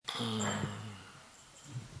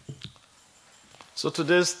So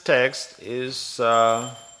today's text is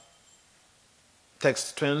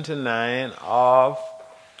text 29 of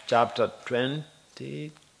chapter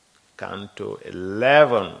 20, canto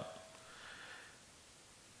 11.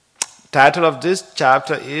 Title of this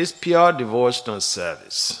chapter is Pure Devotional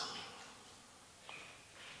Service.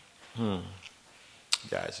 Om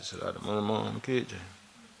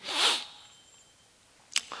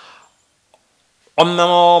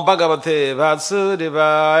Namo Bhagavate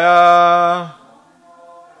Vasudevaya.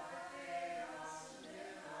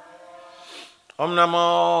 Om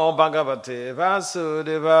Namo Bhagavate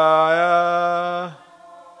Vasudevaya.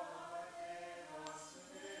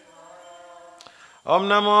 Om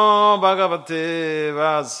Namo Bhagavate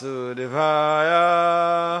Vasudevaya.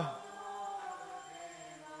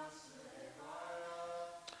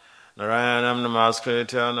 Narayanam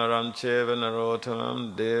Namaskritya Naram Cheva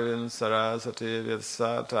Narottamam Devim Sarasati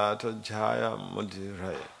Vyasa Tato Jaya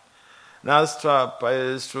Mudiraya Nastra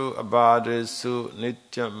Payestru Abhadresu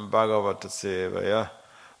Nityam Bhagavata Sevaya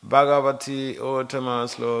Bhagavati Ottama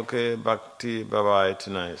Sloke Bhakti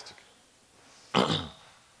Bhavaitanayasti.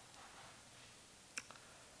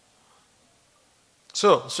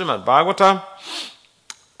 So, Srimad Bhagavatam,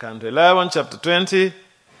 Canto 11, Chapter 20,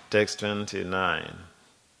 Text 29.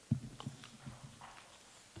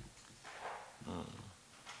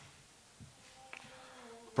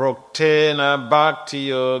 Proktena Bhakti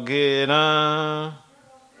Yogena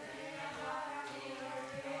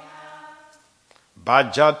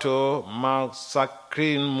Bhajato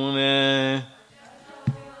Maksakrin Mune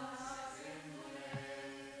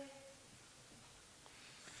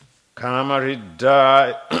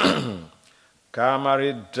Kamaridaya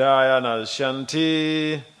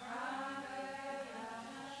Nashanti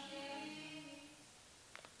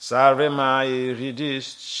Sarvemai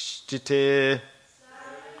Ridishtite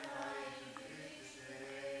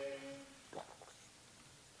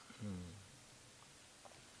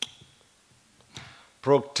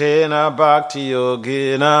Proktena Bhakti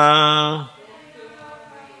Yogena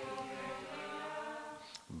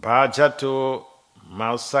Bhajato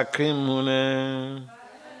Mausakrim Mune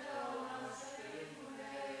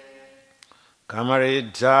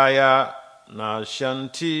Kamaridaya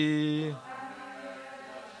Nashanti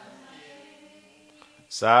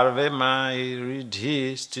Sarve Mai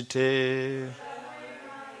Ridhistite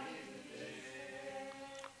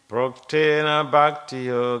Proktena Bhakti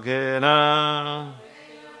Yogena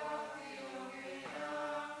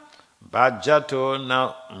Bhajato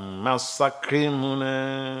Mausakrim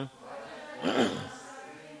Mune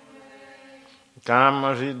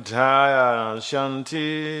Kamaridaya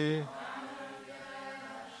Nashanti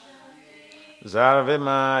Sarve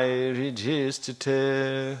Mai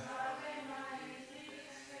Ridhistite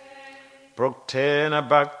Proktena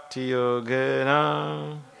Bhakti Yogena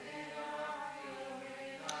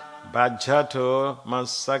Bhajato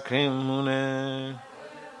Masakrim Mune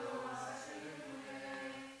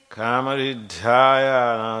Kamaridhaya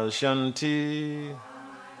Nashanti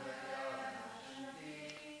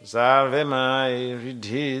Sarve Mai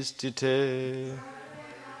Ridhistite.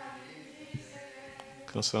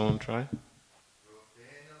 Can someone try?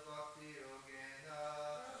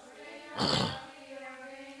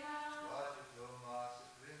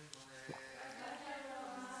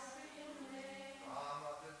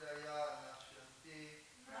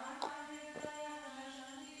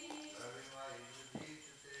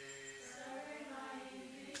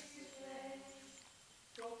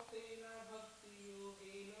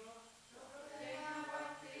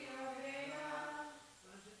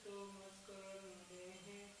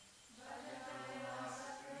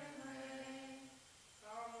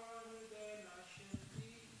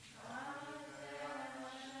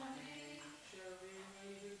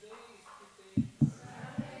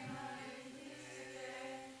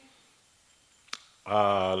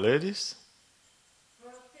 Ladies?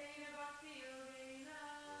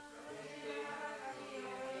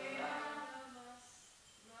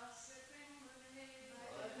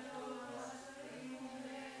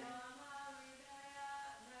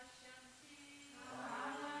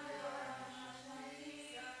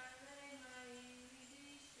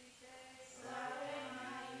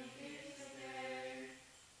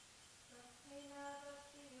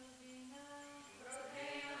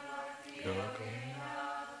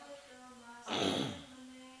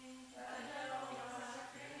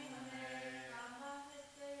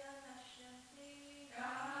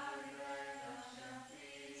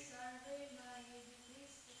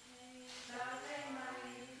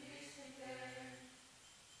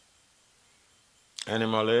 Any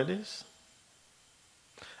more ladies?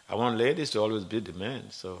 I want ladies to always be the men,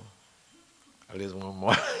 so at least one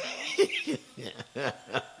more.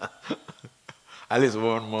 At least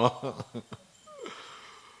one more.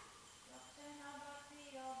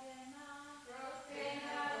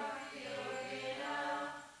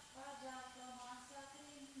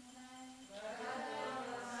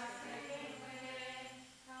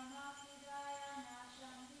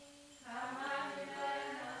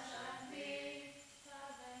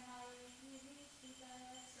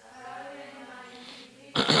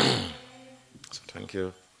 Thank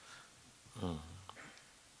you.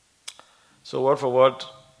 So word for word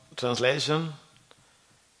translation,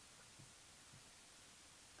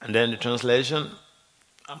 and then the translation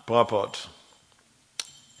and purport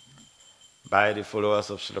by the followers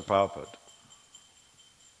of Srila Prabhupada.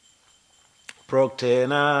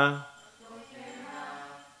 Praktena,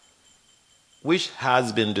 which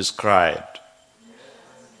has been described.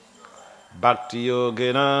 Bhakti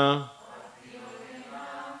Yogena,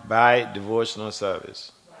 by devotional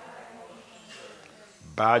service.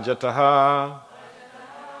 Bhajataha,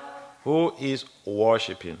 who is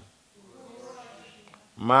worshipping.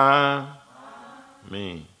 Ma,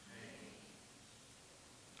 me.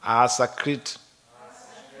 Asakrit,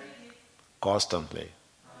 constantly.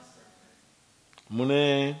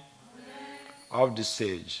 Mune, of the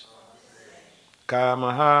sage.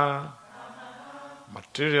 Kamaha,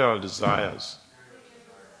 material desires.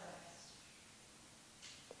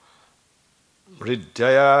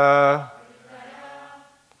 Hridaya,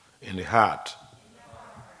 in the heart.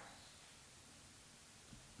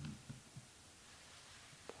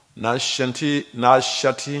 Nashanti,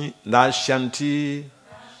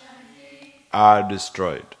 are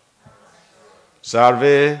destroyed.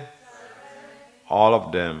 Sarve, all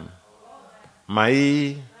of them.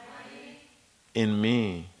 Mai, in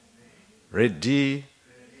me. Riddhi,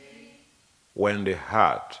 when the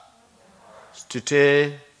heart.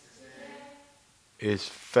 Sthite, is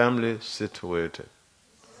firmly situated.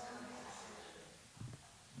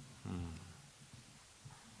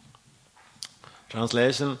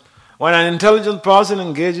 Translation: when an intelligent person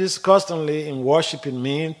engages constantly in worshipping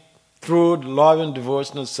me through the loving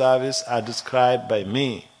devotional service as described by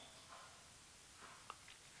me,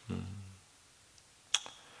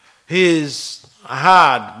 his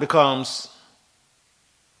heart becomes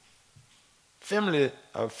firmly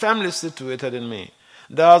situated in me.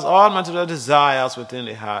 Thus all material desires within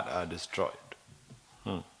the heart are destroyed.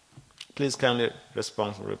 Please kindly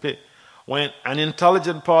respond and repeat. When an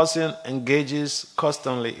intelligent person engages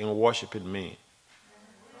constantly in worshipping me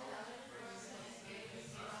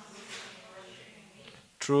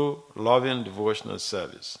through loving devotional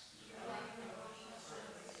service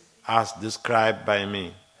as described by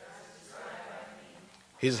me,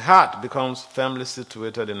 his heart becomes firmly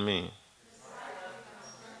situated in me.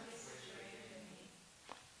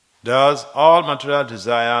 Thus all material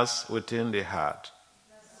desires within the heart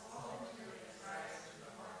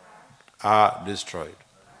are destroyed.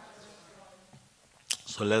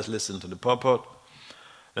 So let's listen to the purport.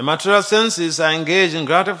 The material senses are engaged in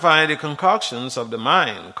gratifying the concoctions of the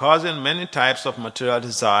mind, causing many types of material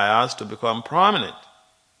desires to become prominent,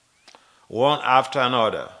 one after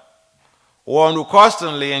another. One who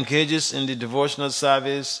constantly engages in the devotional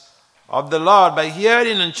service of the Lord by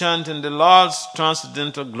hearing and chanting the Lord's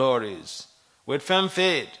transcendental glories with firm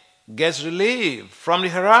faith gets relief from the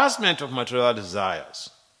harassment of material desires.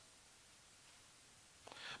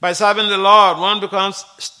 By serving the Lord, one becomes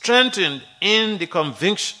strengthened in the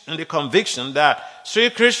conviction that Sri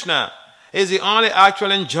Krishna is the only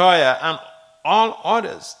actual enjoyer and all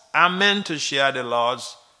others are meant to share the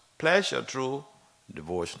Lord's pleasure through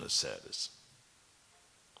devotional service.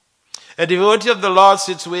 A devotee of the Lord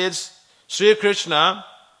sits with Sri Krishna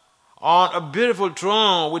on a beautiful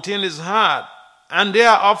throne within his heart and there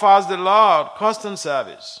offers the Lord constant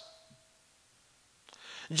service.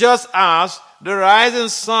 Just as the rising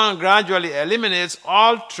sun gradually eliminates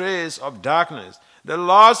all trace of darkness, the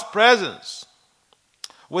Lord's presence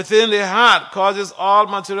within the heart causes all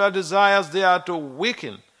material desires there to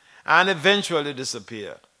weaken and eventually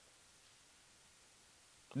disappear.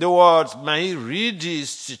 The words "Mai Riddhi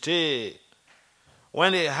Sthite,"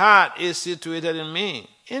 when the heart is situated in me,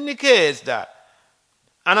 indicates that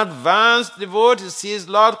an advanced devotee sees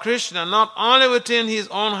Lord Krishna not only within his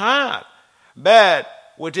own heart, but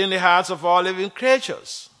within the hearts of all living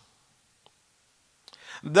creatures.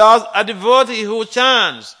 Thus, a devotee who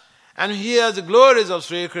chants and hears the glories of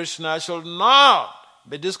Sri Krishna shall not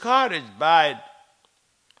be discouraged by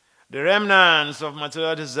the remnants of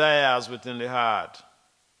material desires within the heart.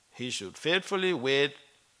 He should faithfully wait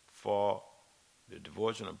for the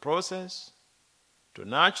devotional process to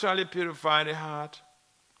naturally purify the heart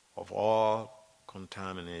of all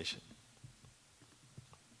contamination.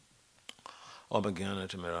 Om Gyana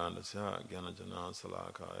Timirandasya Gyana Jana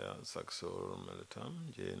Salakaya Saksur Militam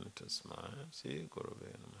Jena Tasmaya Si Gurave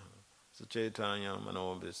Namaha Sachaitanya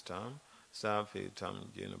Manobhistam Safitam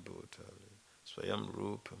Jena Bhutali Swayam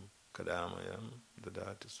Rupam Kadamayam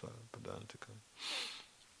Dadati Swapadantikam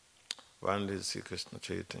Vande Sri Krishna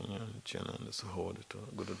Chaitanya Nityananda Sahodita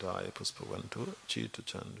Gurudaya Puspavantu Chita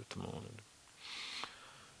Chandu Tamonadu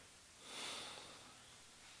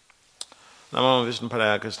Namo Vishnu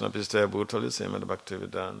Paraya Krishna Pistaya Bhutali Semada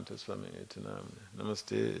Bhaktivedanta Swami Etinamne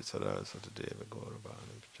Namaste Saraswati Deva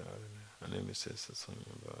Gauravani Pacharine Animise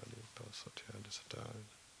Sasanya Bali Pasatya Disatari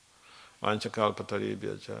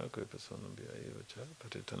Vanchakalpataribhya Cha Kripasanabhya Eva Cha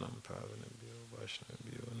Patitanam Pavanabhyo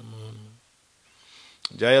Vaishnavabhyo Namo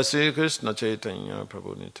Jaya Sri Krishna Chaitanya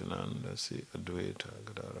Prabhu Nityananda Sri Advaita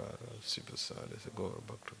Gadadhara Sivasadi Gaur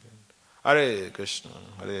Bhaktivinoda Hare Krishna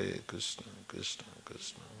Krishna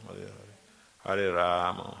Krishna Hare Hare Hare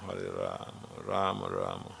Rama, Rama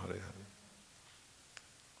Rama, Hare Hare.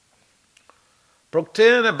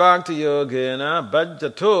 Praktena Bhakti Yogena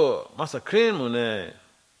Bhajato Masakrin Mune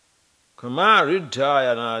Kama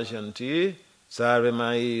Ridhaya Nashanti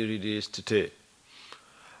Sarvamai Ridistite.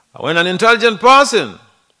 When an intelligent person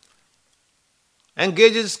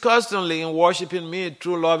engages constantly in worshipping me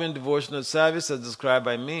through loving devotional service as described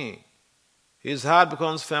by me, his heart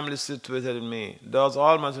becomes firmly situated in me. Thus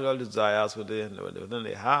all material desires within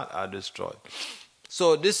the heart are destroyed.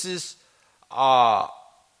 So this is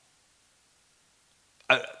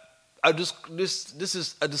this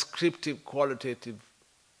is a descriptive, qualitative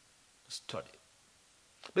study.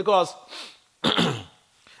 Because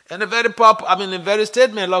in the very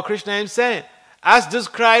statement, Lord Krishna is saying, as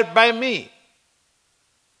described by me.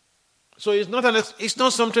 So it's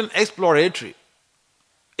not something exploratory.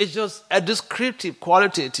 It's just a descriptive,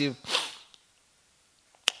 qualitative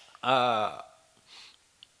a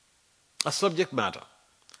subject matter.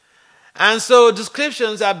 And so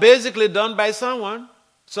descriptions are basically done by someone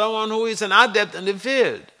who is an adept in the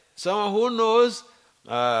field, someone who knows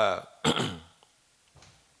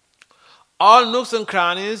all nooks and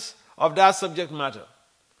crannies of that subject matter.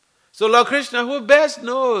 So Lord Krishna, who best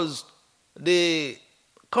knows the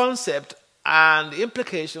concept and the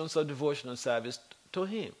implications of devotional service to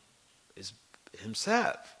him, is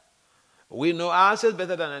himself. We know ourselves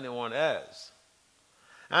better than anyone else.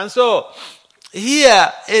 And so, here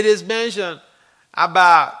it is mentioned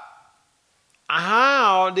about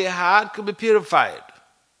how the heart could be purified.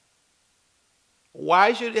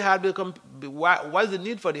 Why should the heart why is the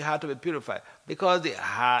need for the heart to be purified? Because the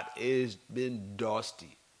heart is being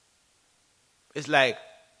dusty. It's like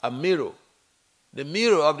a mirror. The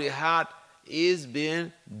mirror of the heart is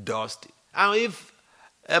being dusty. And if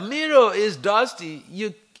a mirror is dusty,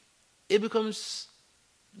 it becomes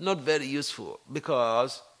not very useful,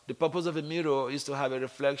 because the purpose of a mirror is to have a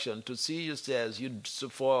reflection, to see yourselves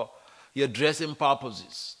for your dressing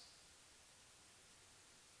purposes.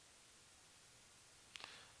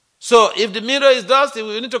 So if the mirror is dusty,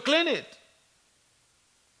 we need to clean it.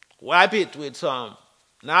 Wipe it with some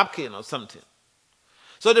napkin or something.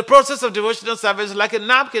 So the process of devotional service is like a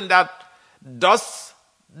napkin that dusts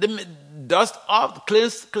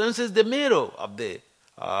cleanses the mirror of the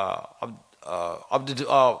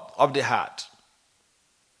heart.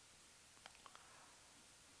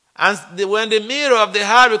 And when the mirror of the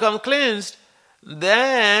heart becomes cleansed,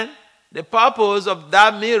 then the purpose of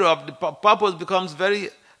that mirror, the purpose becomes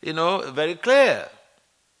very clear.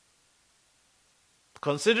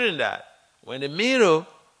 Considering that when the mirror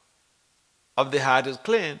of the heart is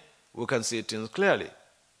clean, we can see things clearly.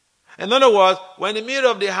 In other words, when the mirror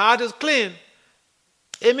of the heart is clean,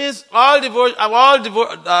 it means all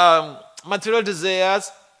material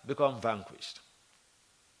desires become vanquished.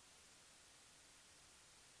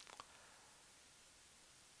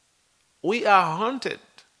 We are haunted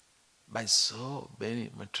by so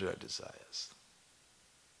many material desires.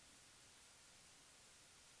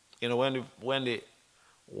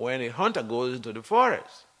 When a hunter goes into the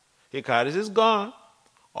forest, he carries his gun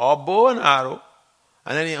or bow and arrow,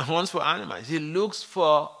 and then he hunts for animals. He looks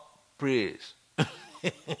for prey.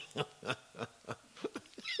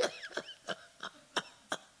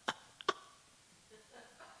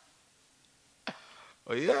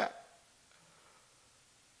 Oh yeah.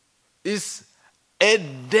 It's a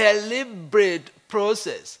deliberate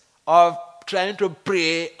process of trying to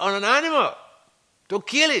prey on an animal, to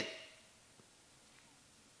kill it.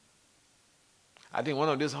 I think one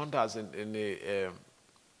of these hunters in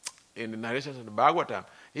the narrations of the Bhagavatam,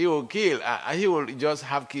 he will kill. He will just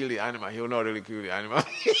have killed the animal. He will not really kill the animal.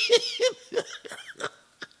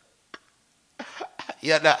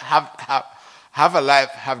 Yeah, that half alive,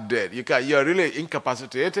 half dead. You're really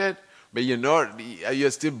incapacitated, but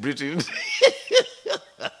you're still breathing.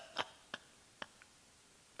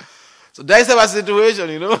 So that's our situation,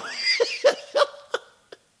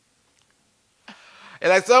 And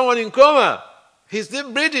like someone in coma, he's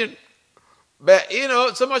still breathing, but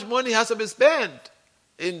so much money has to be spent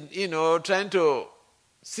in trying to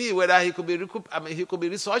see whether he could be he could be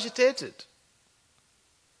resuscitated.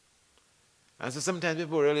 And so sometimes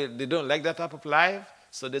people they don't like that type of life,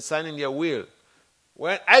 so they sign in their will.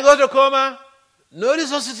 When I go to coma, no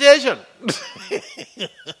resuscitation.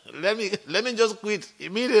 Let me just quit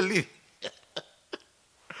immediately.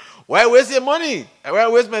 Why waste your money? Why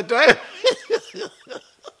waste my time?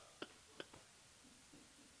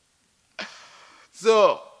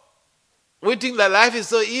 So we think that life is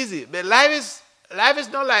so easy, but life is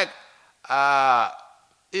not like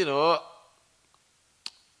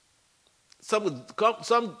some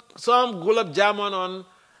gulab jamun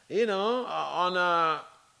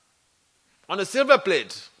on a silver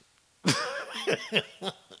plate.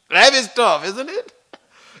 Life is tough, isn't it?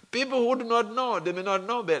 People who do not know, they may not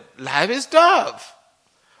know, but life is tough.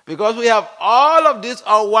 Because we have all of these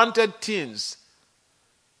unwanted things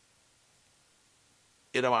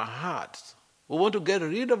in our hearts. We want to get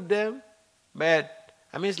rid of them, but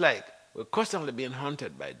it's like we're constantly being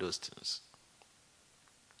haunted by those things.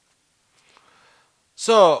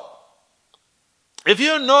 So, if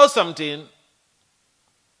you know something,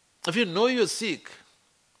 if you know you're sick,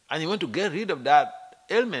 and you want to get rid of that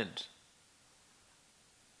ailment,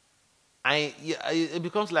 it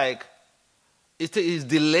becomes like it is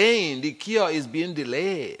delaying, the cure is being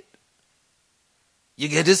delayed. You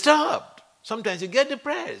get disturbed. Sometimes you get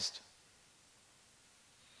depressed.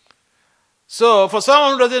 So for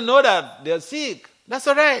someone who doesn't know that they're sick, that's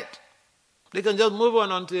all right. They can just move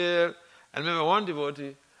on until, I remember one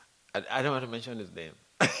devotee, I don't want to mention his name.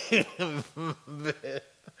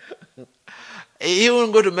 He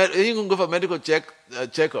wouldn't go for medical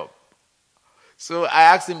checkup. So I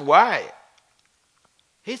asked him why.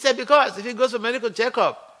 He said because if he goes for medical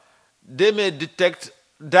checkup, they may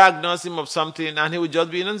diagnose him of something, and he will just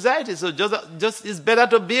be in anxiety. So just it's better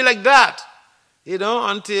to be like that,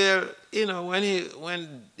 until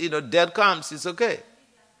when death comes, it's okay.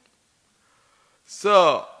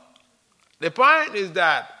 So the point is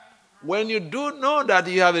that when you do know that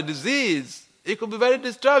you have a disease, it could be very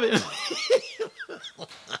disturbing.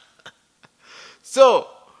 So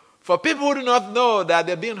for people who do not know that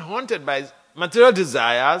they're being haunted by material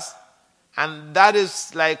desires, and that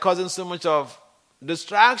is like causing so much of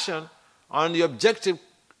distraction on the objective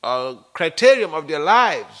criterion of their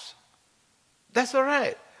lives, that's all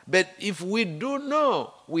right. But if we do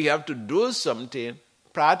know, we have to do something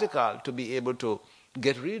practical to be able to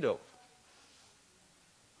get rid of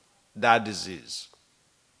that disease.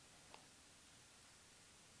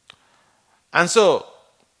 And so,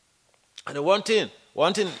 one thing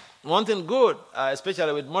good,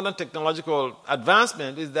 especially with modern technological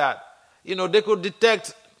advancement, is that they could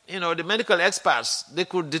detect, the medical experts, they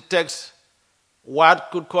could detect what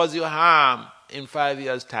could cause you harm in 5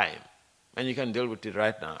 years' time, and you can deal with it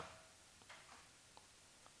right now.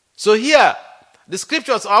 So here, the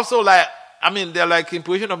scriptures also they're like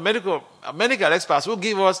intuition of medical experts who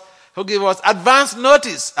give us advance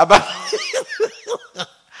notice about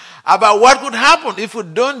about what could happen if we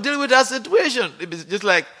don't deal with that situation. It's just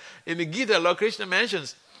like in the Gita, Lord Krishna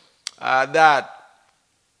mentions that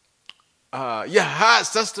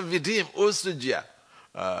Sasta Vidim Usujya,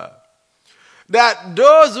 that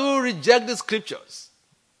those who reject the scriptures,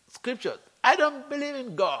 I don't believe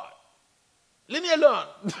in God. Leave me alone.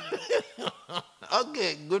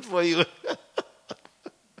 Okay, good for you.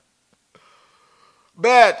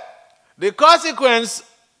 But the consequence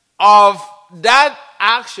of that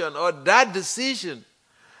action or that decision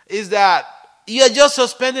is that you're just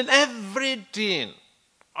suspending everything.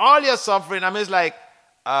 All your suffering, it's like,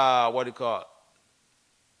 what do you call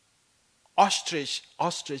ostrich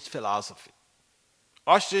philosophy.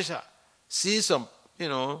 Ostrich sees some,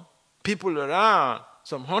 people around,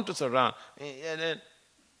 some hunters around, and then,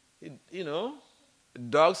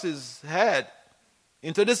 dogs his head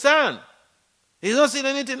into the sand. He's not seeing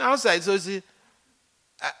anything outside, so he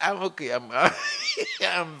I'm okay.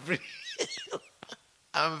 I'm free.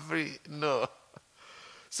 I'm free. No.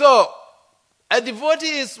 So, a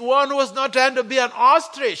devotee is one who is not trying to be an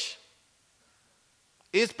ostrich.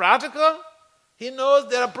 He's practical. He knows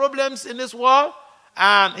there are problems in this world,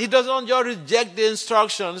 and he doesn't just reject the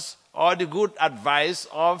instructions or the good advice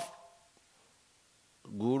of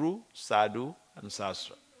Guru, Sadhu, and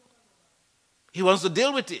Sastra. He wants to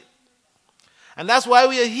deal with it. And that's why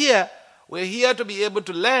we are here. We're here to be able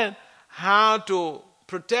to learn how to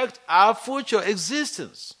protect our future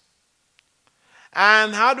existence.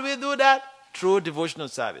 And how do we do that? Through devotional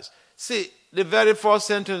service. See, the very first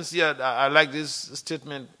sentence here, I like this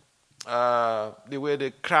statement, the way they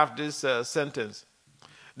craft this sentence.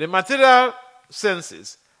 The material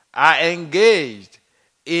senses are engaged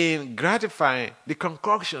in gratifying the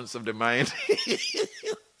concoctions of the mind.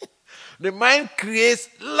 The mind creates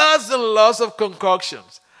lots and lots of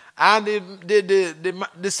concoctions. And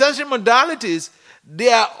the sensory modalities,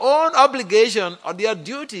 their own obligation or their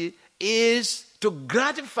duty is to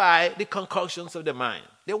gratify the concoctions of the mind.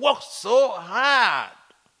 They work so hard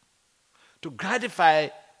to gratify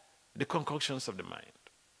the concoctions of the mind.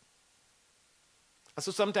 And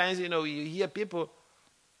so sometimes, you hear people,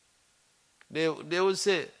 they will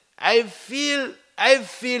say, I feel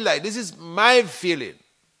like this is my feeling.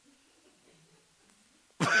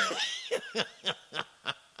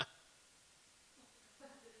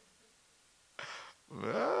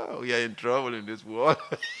 Well, we are in trouble in this world.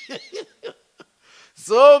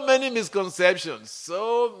 So many misconceptions,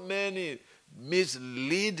 so many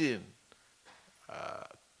misleading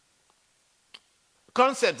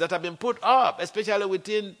concepts that have been put up, especially with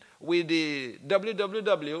the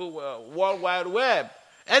www, World Wide Web.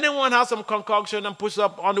 Anyone has some concoction and puts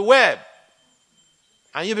up on the web,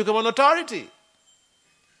 and you become an authority.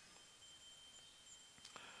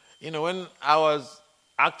 When I was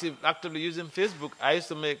actively using Facebook, I used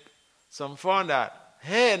to make some fun that,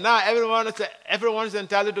 hey, now everyone is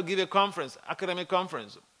entitled to give a conference, academic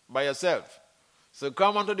conference, by yourself. So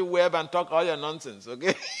come onto the web and talk all your nonsense,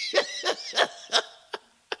 okay?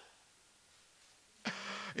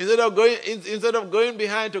 Instead of going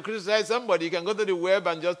behind to criticize somebody, you can go to the web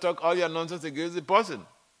and just talk all your nonsense against the person.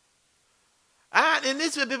 And in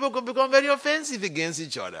this way, people could become very offensive against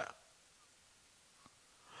each other.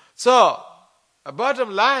 So, a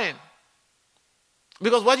bottom line,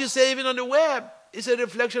 because what you say even on the web is a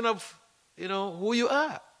reflection of, who you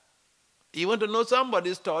are. You want to know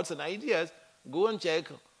somebody's thoughts and ideas, go and check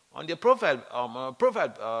on their profile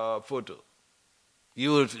photo.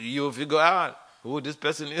 You figure out who this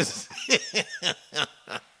person is.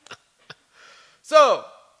 So,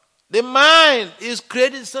 the mind is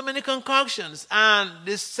creating so many concoctions, and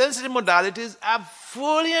the sensory modalities are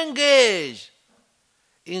fully engaged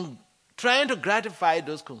in trying to gratify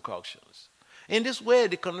those concoctions. In this way,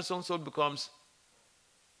 the conscious soul becomes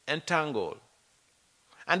entangled.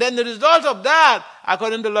 And then the result of that,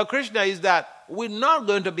 according to Lord Krishna, is that we're not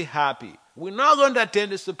going to be happy. We're not going to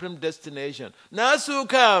attain the supreme destination. Na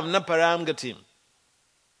sukham na param gatim.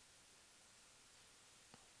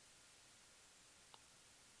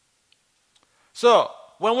 So,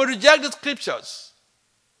 when we reject the scriptures,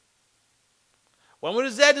 when we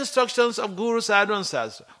reject instructions of Guru, Sadhu, and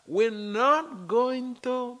Sastra, we're not going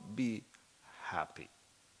to be happy.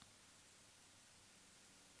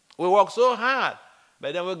 We work so hard,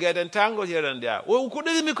 but then we get entangled here and there. We could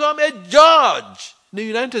even become a judge in the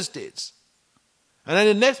United States. And then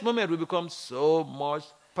the next moment, we become so much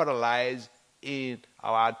paralyzed in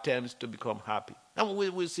our attempts to become happy. And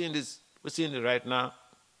we're seeing this. We're seeing it right now.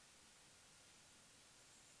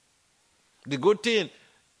 The good thing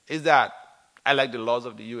is that I like the laws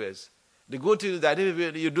of the U.S. The good thing is that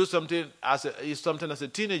if you do something as a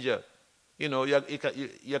teenager,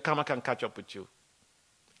 your karma can catch up with you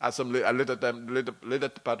at some later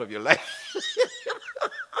part of your life.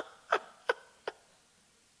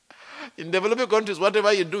 In developing countries,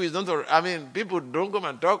 whatever you do is not. People don't come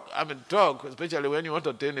and talk, especially when you want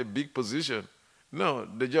to attain a big position. No,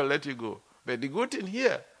 they just let you go. But the good thing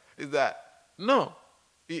here is that no,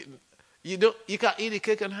 you can eat the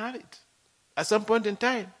cake and have it. At some point in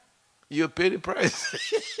time, you pay the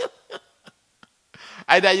price.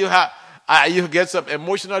 Either you get some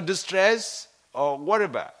emotional distress or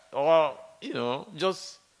whatever, or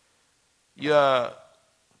just your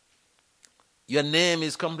name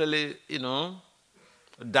is completely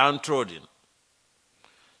downtrodden.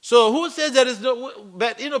 So who says there is no?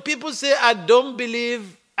 But people say I don't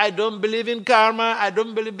believe in karma. I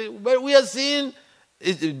don't believe. But we are seeing.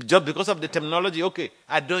 Just because of the terminology, okay,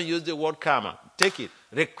 I don't use the word karma. Take it.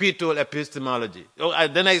 Requital epistemology.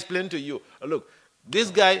 Then I explain to you, look, this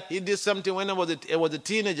guy, he did something when he was a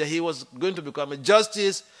teenager. He was going to become a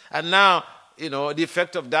justice, and now, the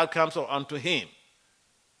effect of that comes onto him.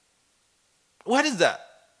 What is that?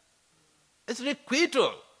 It's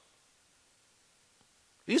requital.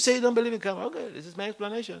 You say you don't believe in karma. Okay, this is my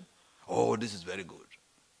explanation. Oh, this is very good.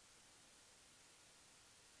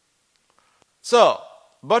 So,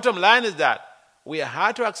 bottom line is that we are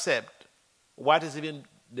hard to accept what is even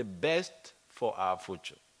the best for our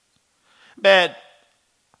future. But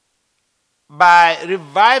by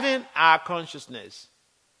reviving our consciousness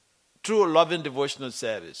through loving devotional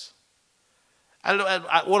service, and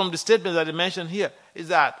one of the statements that I mentioned here is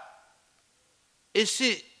that, you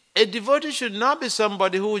see, a devotee should not be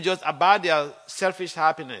somebody who just about their selfish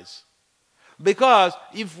happiness. Because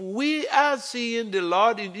if we are seeing the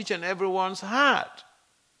Lord in each and everyone's heart,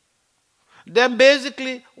 then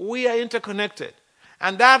basically we are interconnected.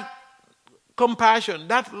 And that compassion,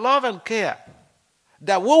 that love and care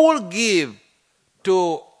that we will give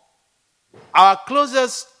to our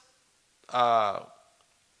closest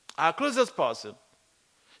person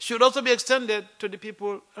should also be extended to the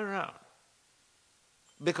people around.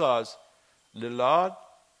 Because the Lord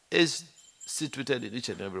is situated in each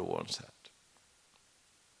and every one's heart.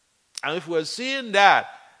 And if we're seeing that,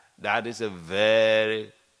 that is a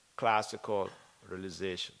very classical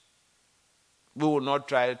realization. We will not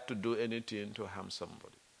try to do anything to harm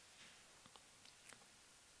somebody.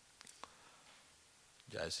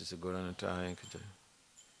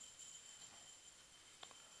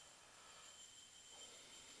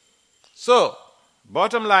 So,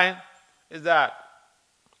 bottom line is that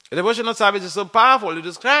the devotional service is so powerful. You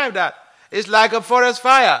describe that it's like a forest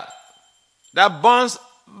fire that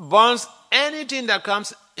burns anything that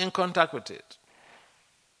comes in contact with it.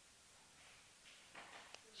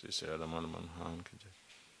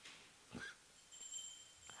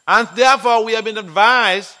 And therefore, we have been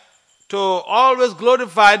advised to always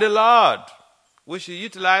glorify the Lord. We should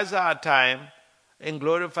utilize our time in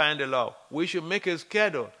glorifying the Lord. We should make a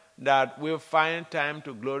schedule that we'll find time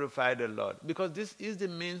to glorify the Lord. Because this is the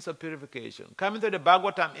means of purification. Coming to the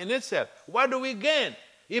Bhagavatam in itself, what do we gain?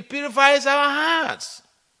 It purifies our hearts.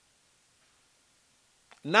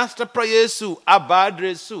 Nasta prayesu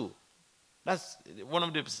abadresu. That's one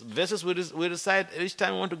of the verses we recite each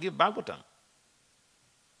time we want to give Bhagavatam.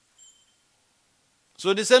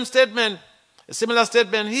 So the same statement, a similar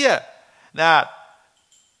statement here, that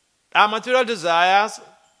our material desires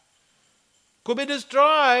could be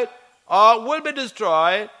destroyed or will be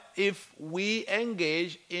destroyed if we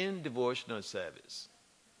engage in devotional service.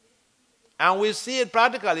 And we see it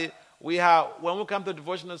practically. When we come to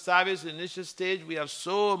devotional service, in initial stage, we have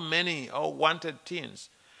so many unwanted things.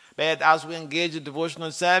 But as we engage in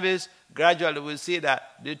devotional service, gradually we see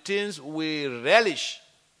that the things we relish.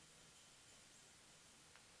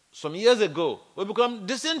 Some years ago, we become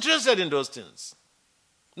disinterested in those things.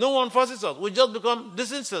 No one forces us. We just become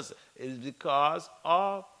disinterested. It's because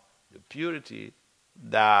of the purity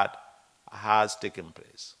that has taken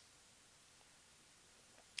place.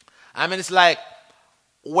 I mean, it's like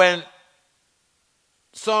when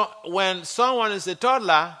someone is a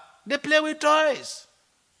toddler, they play with toys.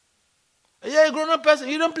 You're a grown-up person.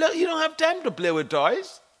 You don't have time to play with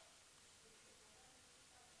toys.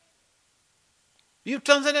 You've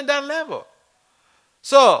transcended that level.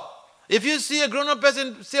 So, if you see a grown-up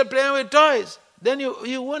person still playing with toys, then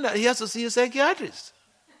you wonder, he has to see a psychiatrist.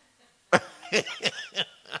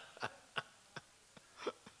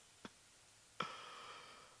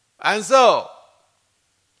 And so,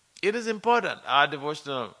 it is important. Our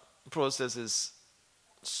devotional process is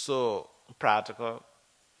so practical.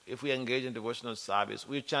 If we engage in devotional service,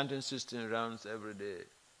 we're chanting 16 rounds every day.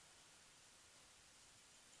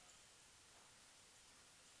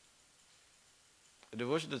 A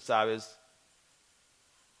devotional service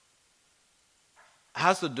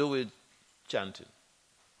has to do with chanting.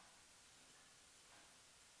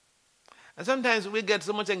 And sometimes we get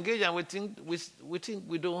so much engaged and we think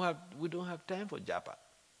we don't have time for japa.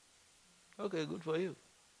 Okay, good for you.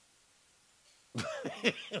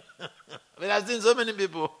 But I've seen so many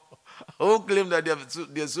people who claim that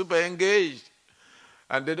they're super engaged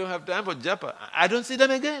and they don't have time for japa. I don't see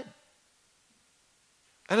them again.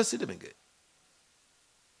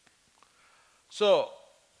 So,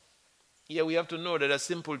 yeah, we have to know that there are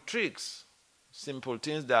simple tricks, simple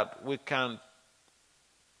things that we can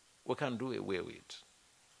do away with.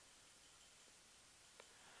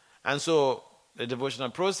 And so, the devotional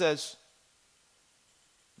process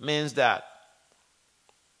means that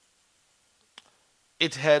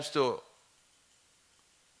it helps to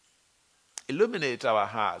illuminate our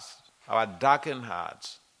hearts, our darkened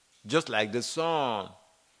hearts, just like the sun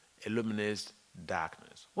illuminates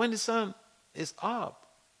darkness. When the sun is up,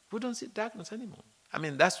 we don't see darkness anymore. I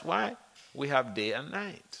mean, that's why we have day and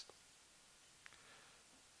night.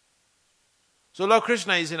 So Lord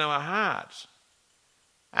Krishna is in our hearts.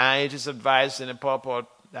 And it is advised in the purport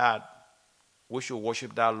that we should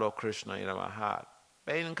worship that Lord Krishna in our heart.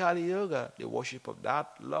 But in Kali Yoga, the worship of that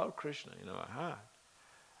Lord Krishna in our heart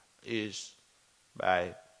is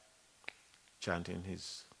by chanting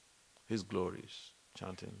his glories,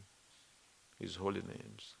 chanting his holy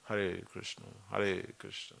names. Hare Krishna,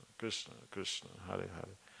 Krishna, Krishna, Hare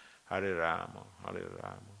Hare, Hare Rama, Rama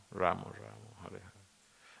Rama, Hare Hare.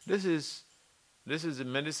 This is the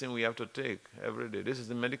medicine we have to take every day. This is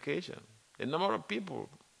the medication. A number of people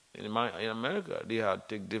in America, they have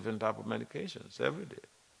to take different type of medications every day.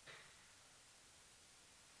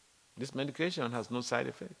 This medication has no side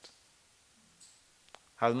effects.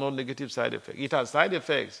 Has no negative side effect. It has side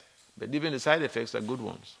effects, but even the side effects are good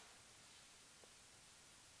ones.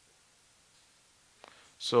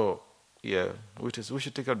 So, yeah, we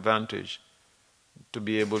should take advantage to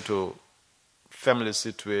be able to firmly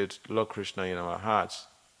situate Lord Krishna in our hearts,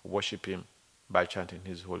 worship Him by chanting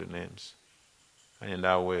His holy names. And in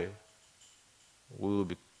that way, we will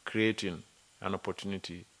be creating an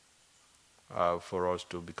opportunity for us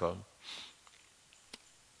to become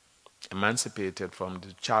emancipated from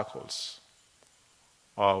the shackles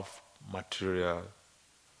of material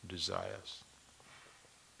desires.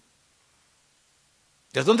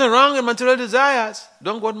 There's nothing wrong with material desires.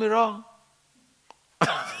 Don't get me wrong.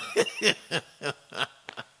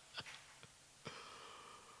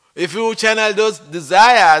 If you channel those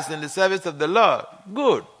desires in the service of the Lord,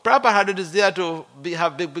 good. Prabhupada had a desire to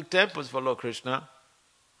have big temples for Lord Krishna.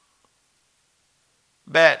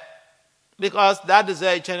 But because that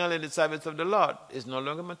desire channeled in the service of the Lord is no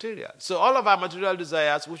longer material. So all of our material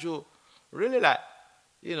desires, we should really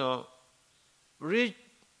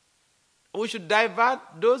we should divert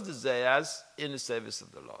those desires in the service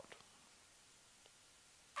of the Lord.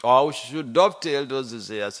 Or we should dovetail those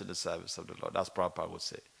desires in the service of the Lord, as Prabhupada would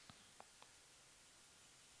say.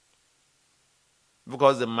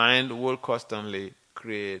 Because the mind will constantly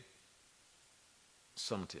create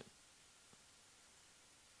something.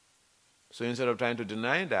 So instead of trying to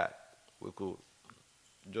deny that, we could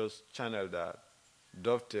just channel that,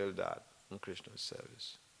 dovetail that in Krishna's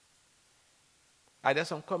service. Are there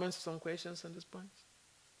some comments, some questions on this point?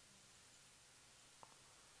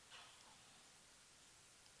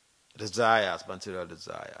 Desires, material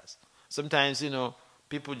desires. Sometimes,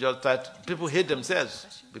 people people hate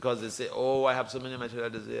themselves because they say, oh, I have so many material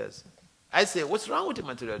desires. I say, what's wrong with the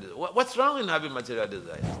material desires? What's wrong in having material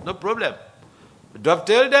desires? No problem.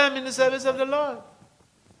 Dovetail them in the service of the Lord.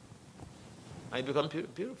 And you become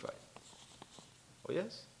purified. Oh,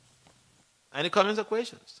 yes? Any comments or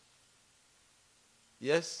questions?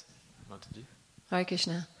 Yes? Mataji? Hare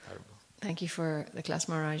Krishna. Thank you for the class,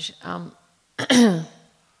 Maharaj.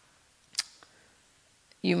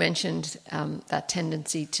 You mentioned that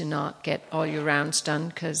tendency to not get all your rounds done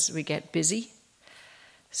because we get busy.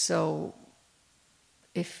 So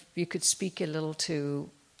if you could speak a little to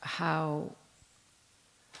how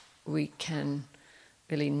we can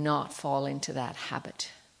really not fall into that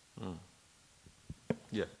habit.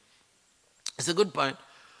 Yeah. It's a good point.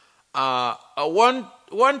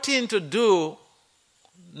 One thing to do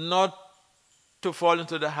not to fall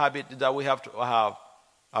into the habit is that we have to have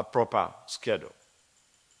a proper schedule.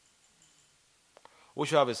 We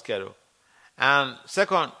should have a schedule. And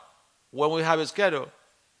second, when we have a schedule,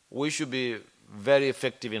 we should be very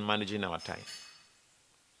effective in managing our time.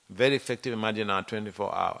 Very effective in managing our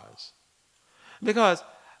 24 hours. Because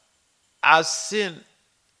I've seen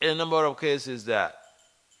in a number of cases that,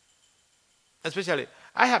 especially,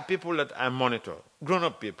 I have people that I monitor,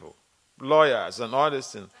 grown-up people, lawyers and all these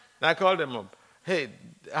things. And I call them up, hey,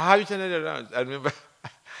 how you channel it around? I remember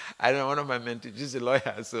one of my mentees, she's a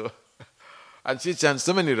lawyer, and she chants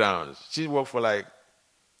so many rounds. She worked for like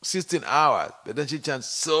 16 hours, but then she chants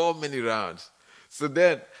so many rounds. So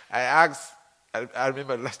then I asked, I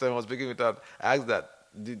remember last time I was speaking with her, I asked that,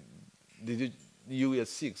 you were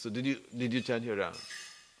sick, so did you chant your rounds?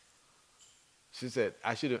 She said,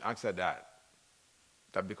 I shouldn't ask her that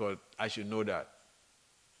because I should know that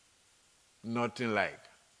nothing like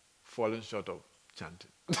falling short of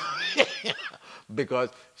chanting. Because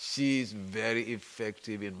she's very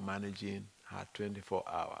effective in managing her 24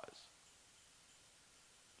 hours.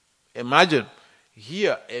 Imagine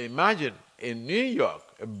in New York,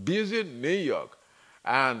 a busy New York,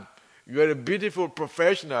 and you're a beautiful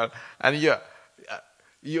professional, and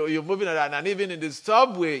you're moving around, and even in the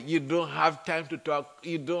subway, you don't have time to talk,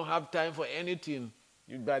 you don't have time for anything.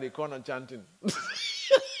 You're by the corner chanting.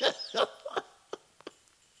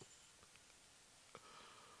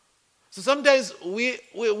 So sometimes we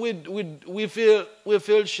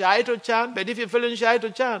feel shy to chant, but if you're feeling shy to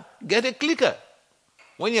chant, get a clicker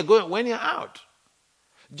when you're out.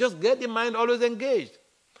 Just get the mind always engaged.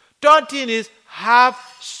 Third thing is have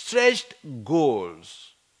stretched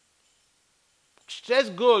goals.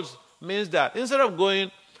 Stretched goals means that instead of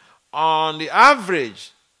going on the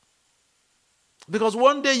average, because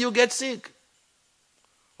one day you get sick,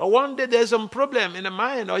 or one day there's some problem in the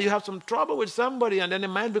mind, or you have some trouble with somebody, and then the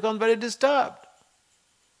mind becomes very disturbed.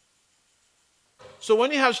 So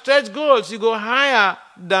when you have stretch goals, you go higher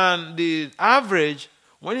than the average.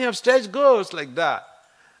 When you have stretch goals like that,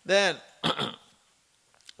 then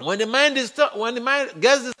when the mind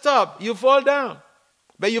gets disturbed, you fall down.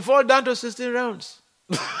 But you fall down to 16 rounds.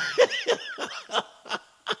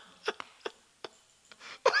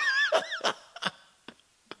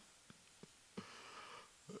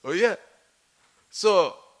 Oh yeah.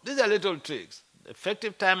 So these are little tricks.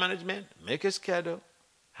 Effective time management, make a schedule,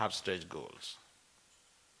 have stretch goals.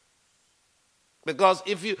 Because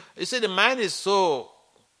if you see, the mind is so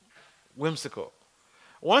whimsical.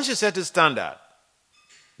 Once you set a standard,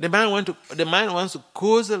 the mind wants to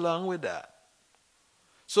coast along with that.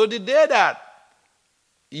 So the day that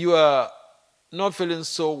you are not feeling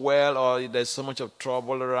so well, or there's so much of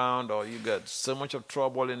trouble around, or you got so much of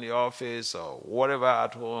trouble in the office or whatever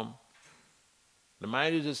at home, the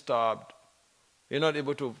mind is disturbed. You're not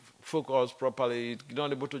able to focus properly. You're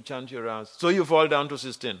not able to chant your rounds. So you fall down to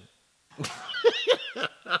 16.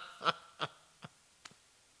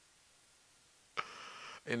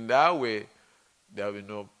 In that way, there will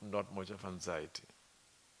be not much of anxiety.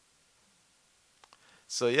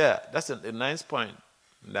 So yeah, that's a nice point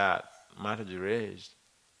that Mataji raised,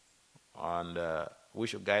 and we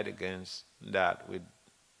should guide against that. With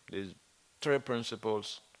these 3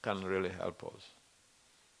 principles can really help us.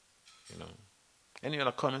 Any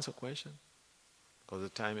other comments or questions? Because the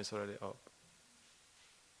time is already up.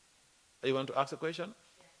 You want to ask a question?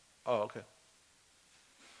 Yes. Oh, okay.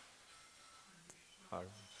 All right.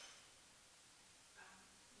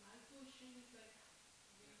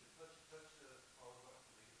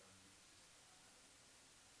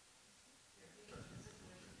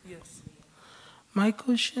 Yes. My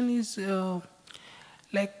question is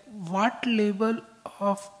what level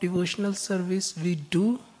of devotional service we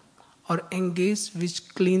do or engage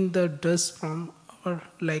which clean the dust from our,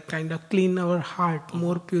 kind of clean our heart,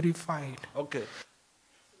 more purified. Okay.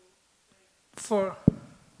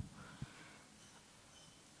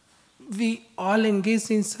 We all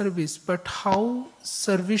engage in service, but how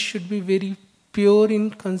service should be very pure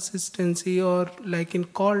in consistency or in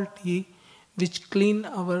quality, which clean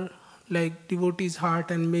our devotee's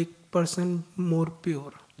heart and make person more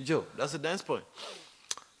pure. Joe, that's a nice point.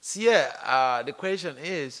 See, the question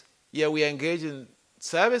is, we engage in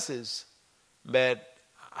services, but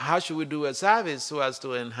how should we do a service so as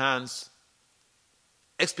to enhance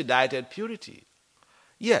expedited purity?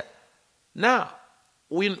 Now,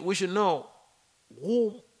 we should know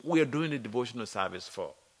who we are doing the devotional service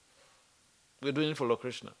for. We're doing it for Lord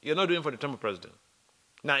Krishna. You're not doing it for the temple president.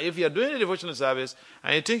 Now, if you're doing the devotional service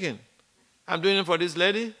and you're thinking, I'm doing it for this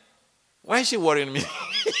lady, why is she worrying me?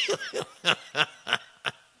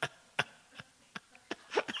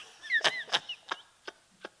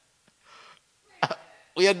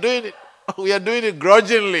 We are doing it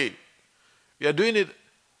grudgingly. We are doing it.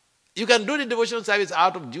 You can do the devotional service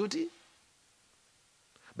out of duty,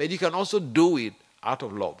 but you can also do it out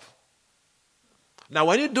of love. Now,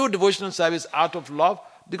 when you do devotional service out of love,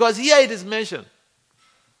 because here it is mentioned,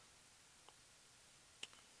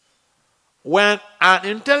 when an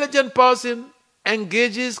intelligent person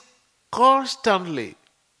engages constantly,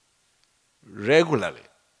 regularly,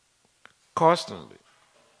 constantly,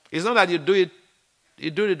 it's not that you do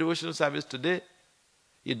the devotional service today,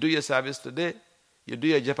 you do your service today, you do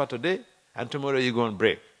your japa today, and tomorrow you go on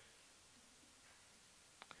break.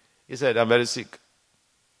 He said, I'm very sick.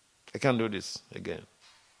 I can't do this again.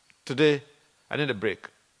 Today, I need a break.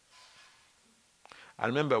 I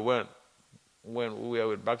remember when we were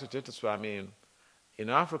with Bhakti Tirtha Swami in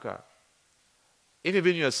Africa, if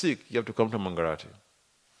even you're sick, you have to come to Mangarati.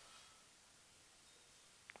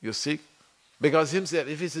 You're sick? Because himself,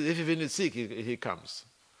 if even he's sick, he comes.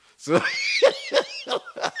 So,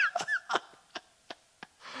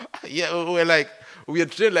 we are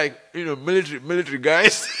trained like, military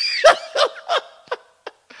guys.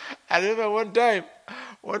 I remember one time,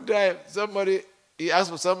 somebody, he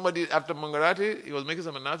asked for somebody after Mangarati, he was making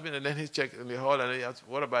some announcement, and then he checked in the hall and he asked,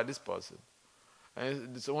 what about this person?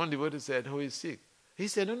 And so one devotee said, who is sick? He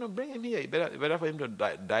said, no, bring him here. Better for him to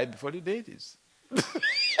die before the deities.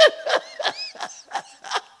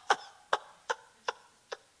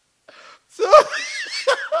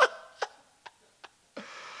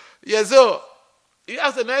 So you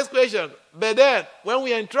ask a nice question, but then when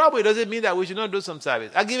we are in trouble, it doesn't mean that we should not do some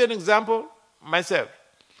service. I'll give you an example myself.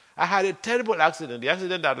 I had a terrible accident, the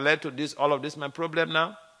accident that led to all of this, my problem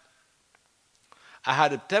now. I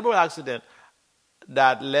had a terrible accident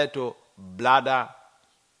that led to bladder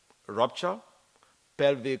rupture,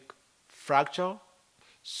 pelvic fracture,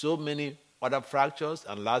 so many other fractures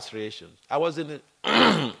and lacerations. I was in the,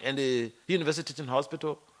 in the University Teaching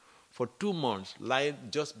Hospital for 2 months, lying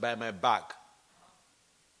just by my back.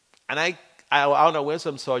 And I underwent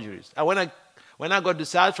some surgeries. And when I got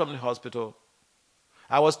discharged from the hospital,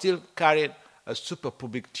 I was still carrying a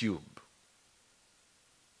suprapubic tube.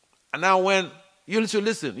 And now you should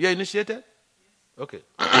listen, you're initiated? Okay.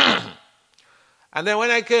 And then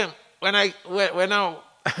when I came,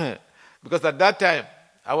 because at that time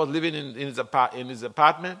I was living in his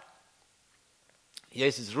apartment. Here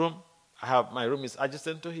is his room. My room is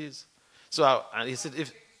adjacent to his. So and he said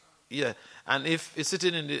if he's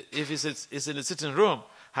sitting in the sitting room,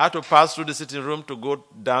 I had to pass through the sitting room to go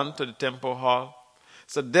down to the temple hall.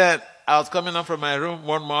 So then I was coming up from my room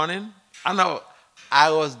one morning, and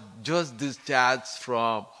I was just discharged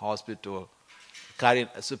from hospital carrying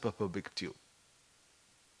a suprapubic tube.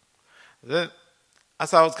 Then,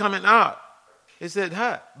 as I was coming out, he said,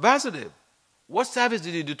 "Hey, Vasudev, what service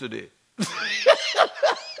did you do today?"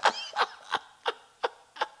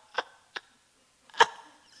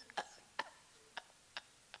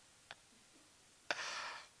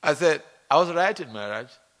 I said, "I was writing,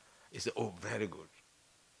 Maharaj." He said, "Oh, very good."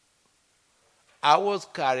 I was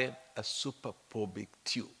carrying a suprapubic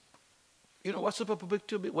tube. You know what suprapubic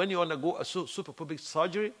tube is? When you undergo a suprapubic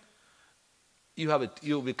surgery,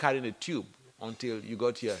 you'll be carrying a tube until you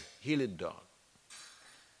got your healing done.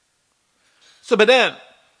 So, but then,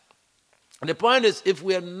 the point is, if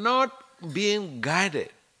we are not being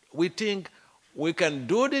guided, we think we can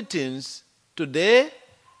do the things today,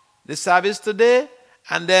 the service today,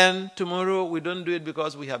 and then tomorrow we don't do it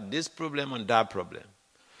because we have this problem and that problem.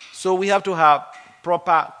 So we have to have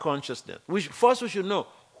proper consciousness. First we should know,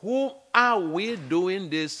 who are we doing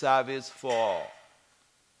this service for?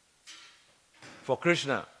 For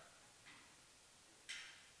Krishna.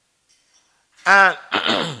 And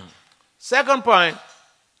second point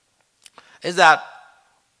is that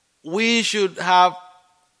we should have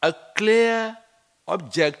a clear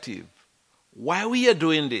objective. Why we are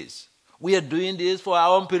doing this? We are doing this for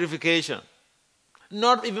our own purification.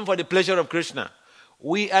 Not even for the pleasure of Krishna.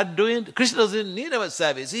 Krishna doesn't need our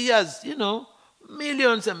service. He has,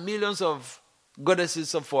 millions and millions of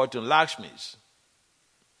goddesses of fortune, Lakshmis.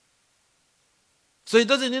 So he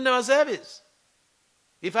doesn't need our service.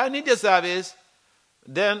 If I need your service,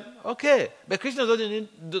 then okay. But Krishna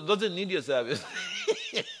doesn't need your service.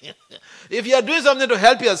 If you are doing something to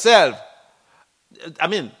help yourself,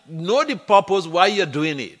 know the purpose why you're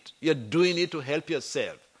doing it. You're doing it to help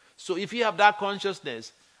yourself. So if you have that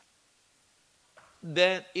consciousness,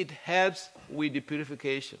 then it helps with the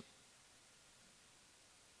purification.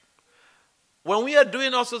 When we are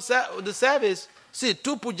doing also the service, see,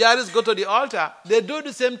 2 pujaris go to the altar, they do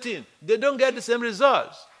the same thing. They don't get the same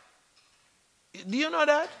results. Do you know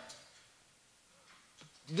that?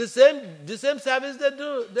 The same service they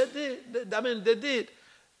did.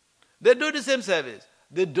 They do the same service.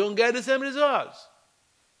 They don't get the same results.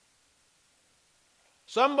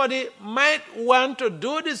 Somebody might want to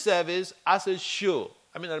do the service as a show.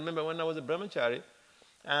 I remember when I was a brahmachari,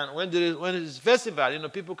 and when it's festival,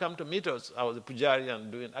 people come to meet us. I was a pujari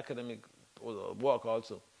and doing academic work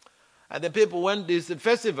also. And the people, when there's a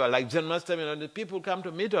festival like Janmashtami, the people come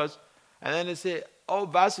to meet us, and then they say, "Oh,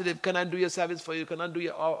 Vasudev, can I do your service for you? Can I do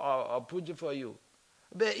your puja for you?"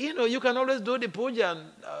 But, you can always do the puja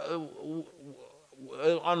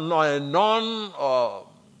on a non-festival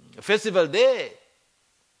day.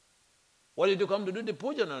 Why did you come to do the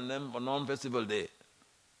puja on a non-festival day?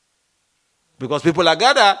 Because people are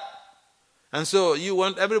gathered. And so you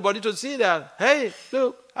want everybody to see that, hey,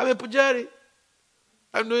 look, I'm a pujari.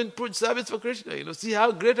 I'm doing puja service for Krishna. See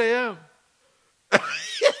how great I am.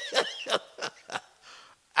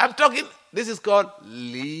 I'm talking, this is called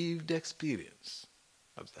lived experience.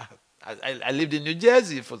 I lived in New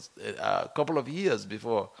Jersey for a couple of years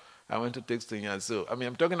before I went to Texting. And so,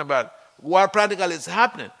 I'm talking about what practically is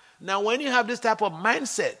happening. Now, when you have this type of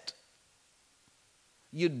mindset,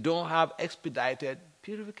 you don't have expedited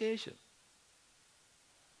purification.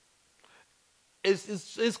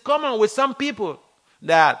 It's common with some people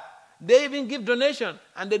that they even give donation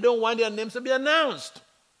and they don't want their names to be announced.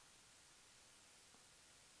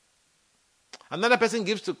 Another person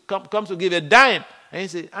comes to give a dime and he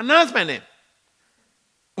says, "Announce my name."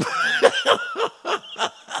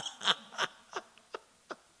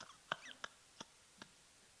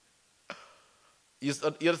 You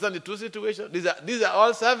understand the two situations? These are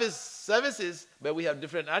all services, but we have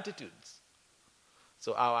different attitudes.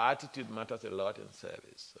 So our attitude matters a lot in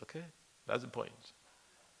service. Okay? That's the point.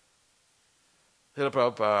 Srila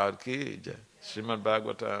Prabhupada ki jai. Srimad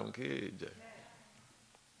Bhagavatam ki jai.